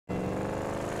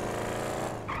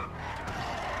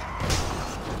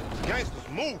Gangsters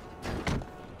move.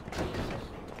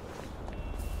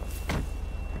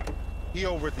 He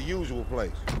over at the usual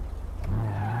place.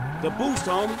 The boost,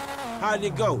 homie. How did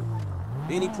it go?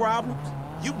 Any problems?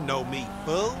 You know me,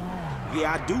 fool.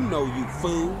 Yeah, I do know you,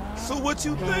 fool. So what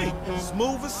you think?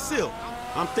 Smooth as silk.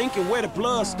 I'm thinking where the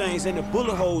blood stains and the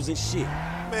bullet holes and shit.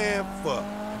 Man, fuck.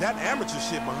 That amateur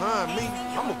shit behind me,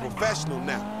 I'm a professional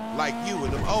now. Like you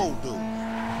and them old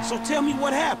dudes. So tell me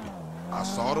what happened. I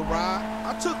saw the ride,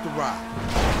 I took the ride.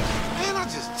 Man, I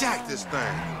just jacked this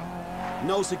thing.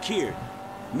 No security.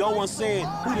 No one saying,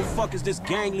 who the fuck is this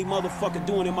gangly motherfucker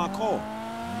doing in my car?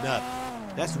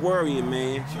 Nothing. That's worrying,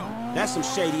 man. That's some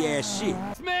shady ass shit.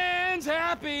 This man's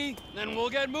happy, then we'll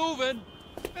get moving.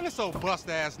 And this old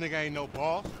bust-ass nigga ain't no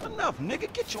boss. Enough,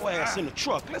 nigga. Get your ass in the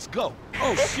truck. Let's go.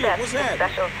 Oh, This shit. What's happening?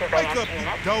 special Wake surveillance up, you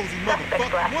unit. dozy Suspect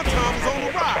motherfucker. last One seen time was in on the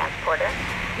vehicle ride. transporter.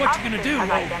 What you gonna do, Officers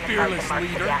have old identified fearless the marked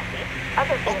leader? Bugatti.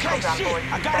 Other Okay, vehicles on shit. board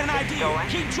I got an suspected idea. stolen.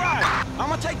 Keep driving. I'm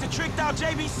gonna take the tricked out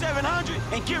JB 700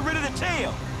 and get rid of the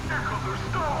tail. Vehicles are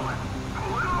stolen.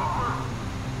 Pull it over.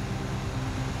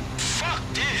 Fuck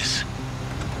this.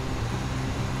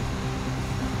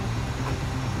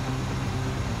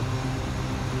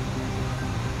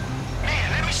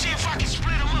 Man, let me see if I can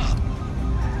split them up.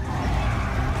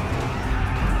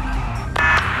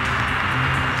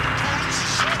 Police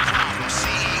is your problem,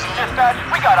 CEO. Dispatch,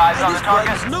 we got eyes on the This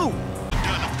target. is new.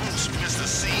 Done a boost, Mr.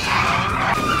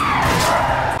 CEO.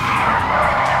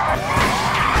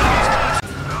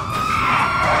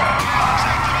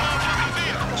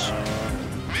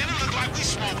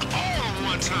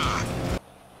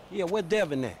 Yeah, where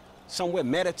Devin at? Somewhere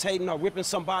meditating or ripping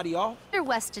somebody off? Mr.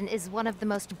 Weston is one of the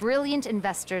most brilliant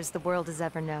investors the world has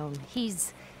ever known.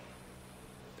 He's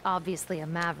obviously a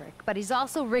maverick, but he's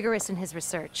also rigorous in his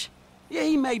research. Yeah,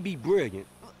 he may be brilliant.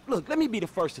 Look, let me be the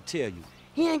first to tell you.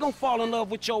 He ain't gonna fall in love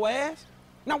with your ass.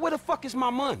 Now where the fuck is my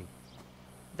money?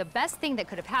 The best thing that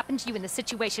could have happened to you in this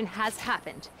situation has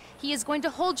happened. He is going to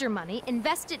hold your money,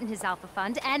 invest it in his Alpha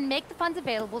Fund, and make the funds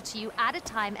available to you at a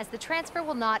time as the transfer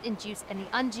will not induce any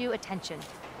undue attention.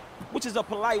 Which is a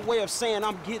polite way of saying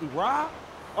I'm getting robbed?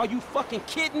 Are you fucking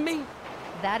kidding me?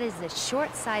 That is a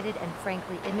short-sighted and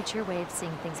frankly immature way of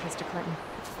seeing things, Mr. Clinton.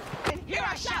 Hear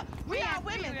our shout! We are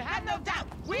women, have no doubt!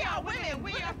 We are women,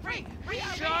 we are free! We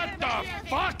are Shut women, the we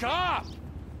are fuck up!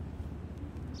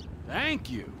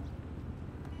 Thank you.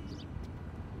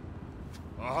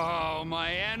 Oh,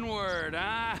 my N-word,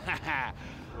 huh?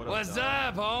 What's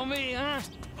up, homie, huh?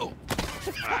 Oh.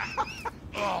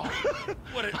 Oh.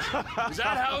 Is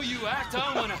that how you act,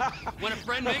 huh, when a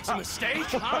friend makes a mistake,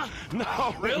 huh?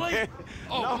 No, Really? man.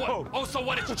 Oh, No. what? Oh, so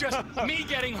what, it's just me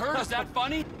getting hurt? Is that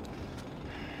funny?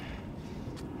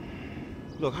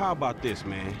 Look, how about this,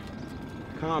 man?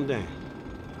 Calm down.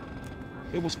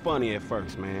 It was funny at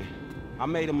first, man. I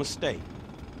made a mistake.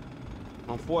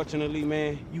 Unfortunately,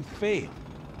 man, you failed.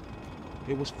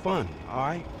 It was funny, all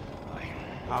right?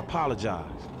 I apologize.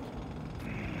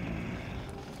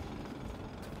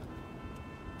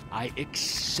 I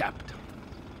accept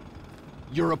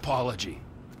your apology.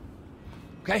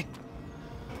 Okay?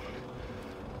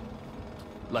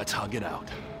 Let's hug it out.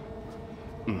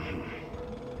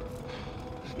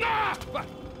 Nah!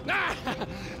 Nah!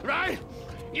 Right?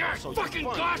 You're So you're fucking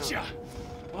funny, gotcha!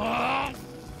 Oh,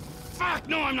 fuck!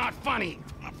 No, I'm not funny!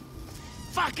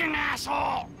 Fucking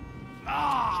asshole!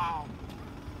 Oh,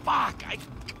 fuck! I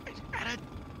had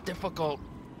a difficult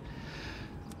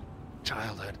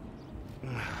childhood.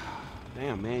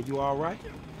 Damn, man, you all right?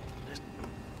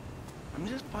 I'm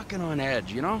just fucking on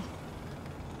edge, you know?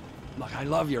 Look, I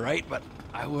love you, right? But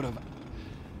I would've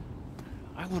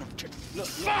just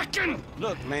fucking...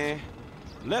 Look, man,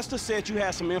 Lester said you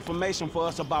had some information for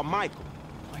us about Michael.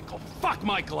 Michael, fuck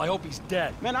Michael, I hope he's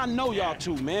dead. Man, I know y'all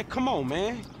two, man. Come on,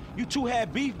 man. You two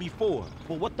had beef before,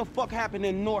 but what the fuck happened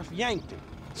in North Yankton?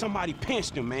 Somebody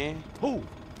pinched him, man. Who?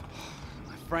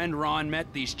 My friend Ron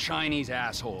met these Chinese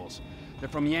assholes. They're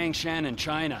from Yangshan in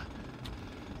China.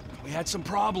 We had some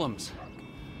problems.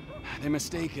 They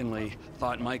mistakenly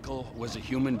thought Michael was a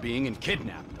human being and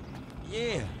kidnapped him.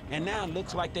 Yeah, and now it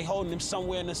looks like they holding him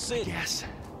somewhere in the city. Yes.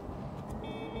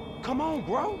 Come on,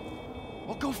 bro.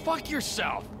 Well, go fuck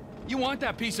yourself. You want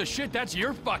that piece of shit, that's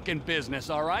your fucking business,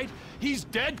 all right? He's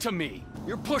dead to me.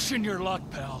 You're pushing your luck,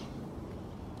 pal.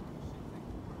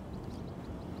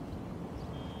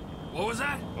 What was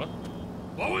that? What?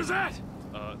 What was that?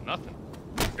 Nothing.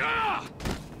 Ah!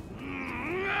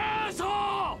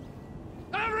 Asshole!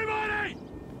 Everybody!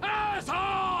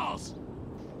 Assholes!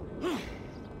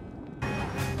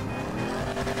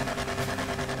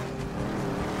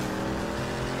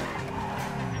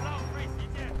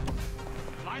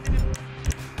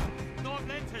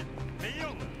 Nordlenton!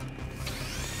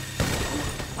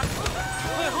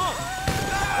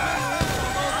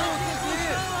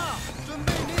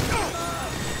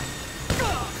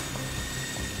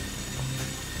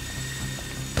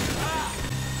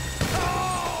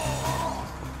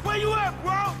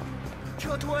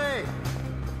 撤退！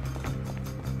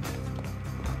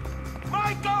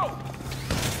 Michael!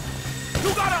 You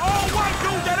got an all-white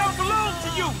dude that don't belong to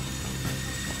you!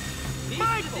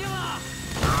 Michael!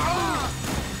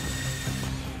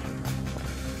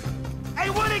 Hey,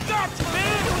 what they got you,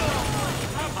 man?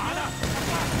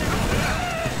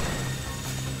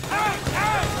 Hey,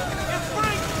 it's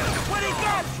Frank! What they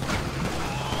got you?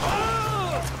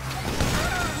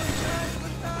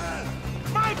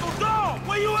 Michael, dog,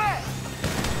 where you at?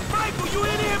 Michael, you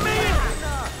in here, man?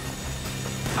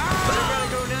 Where gotta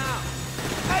go now?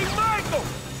 Hey, Michael!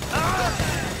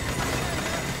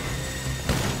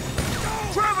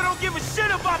 Trevor don't give a shit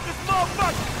about this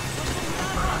motherfucker!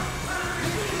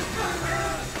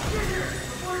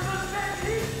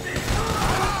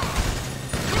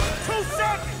 2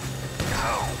 seconds!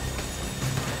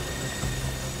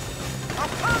 I'm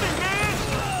coming, man!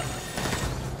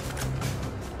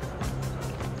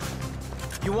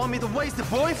 You want me to waste the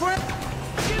boyfriend?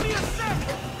 Give me a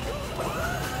second!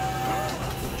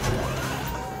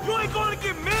 You ain't gonna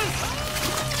get me!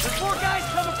 There's 4 guys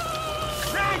coming!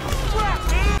 Now you strapped,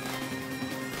 man!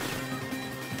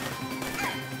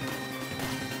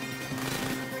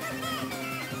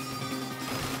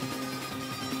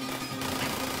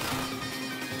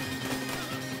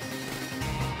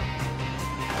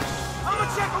 I'ma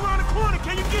check around the corner.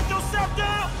 Can you get yourself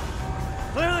down?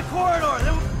 Clear the corridor,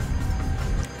 then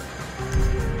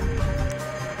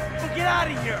we'll get out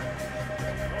of here.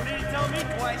 Don't need to tell me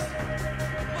twice.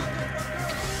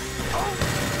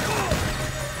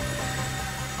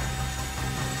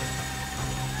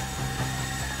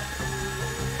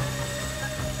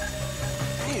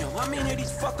 Damn, how many of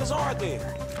these fuckers are there?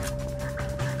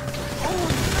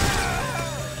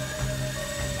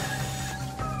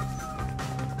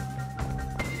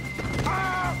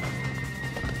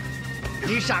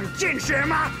 你想进去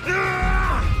吗？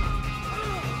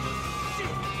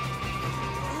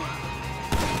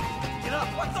 Get up!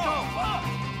 What's up?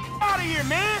 Out of here,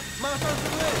 man! 马上自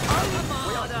卫！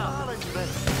不要杀了你们！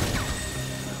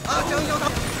阿江要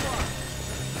他。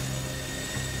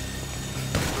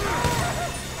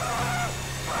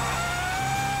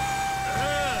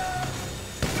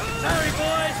Sorry,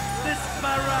 boys. This is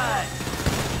my ride.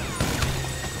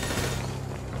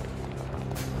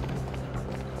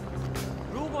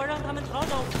 如果让他们逃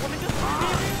走，我们就死定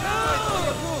了。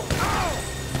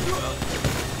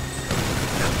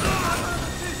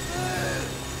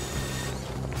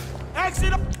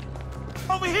 Exit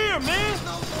over here, man!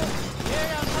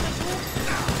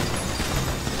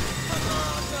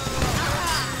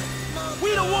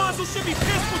 We the ones who should be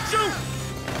pissed with you!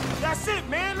 That's it,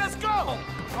 man, let's go!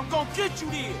 I'm gonna get you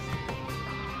there!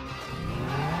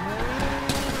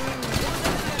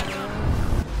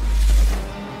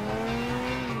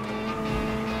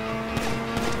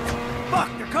 Fuck,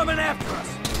 they're coming after us!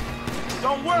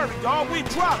 Don't worry, dog, we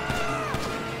dropped.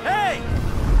 Hey!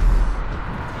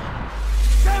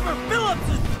 Trevor Phillips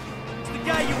is the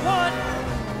guy you want!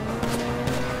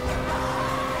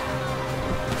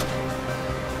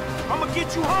 I'ma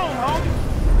get you home, homie.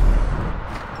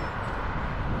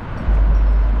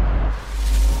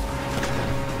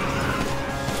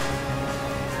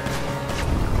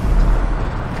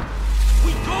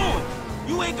 We going!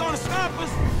 You ain't gonna stop us!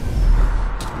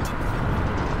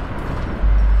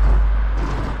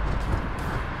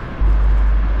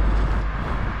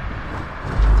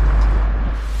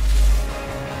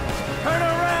 Turn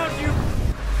around, you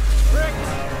pricks!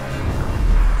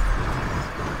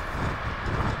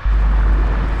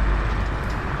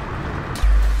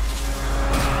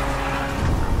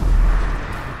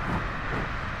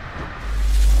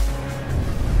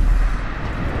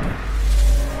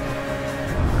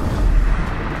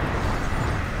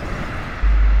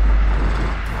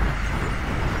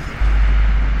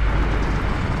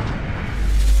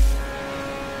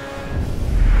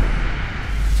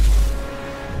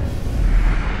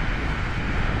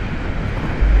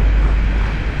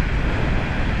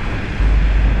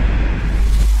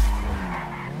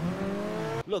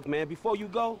 Look, man, before you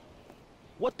go,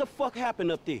 what the fuck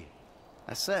happened up there?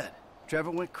 I said,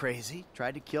 Trevor went crazy,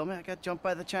 tried to kill me, I got jumped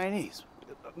by the Chinese.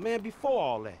 Man, before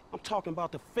all that, I'm talking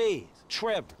about the feds.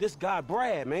 Trevor, this guy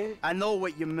Brad, man. I know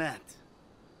what you meant.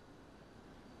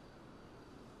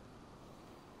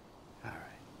 All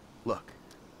right, look,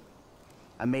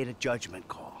 I made a judgment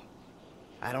call.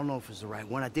 I don't know if it was the right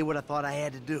one. I did what I thought I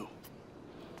had to do.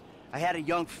 I had a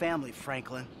young family,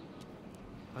 Franklin.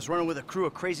 I was running with a crew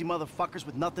of crazy motherfuckers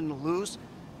with nothing to lose.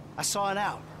 I saw an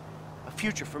out, a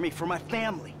future for me, for my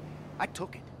family. I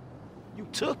took it. You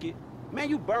took it? Man,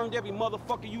 you burned every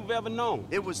motherfucker you've ever known.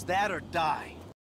 It was that or die.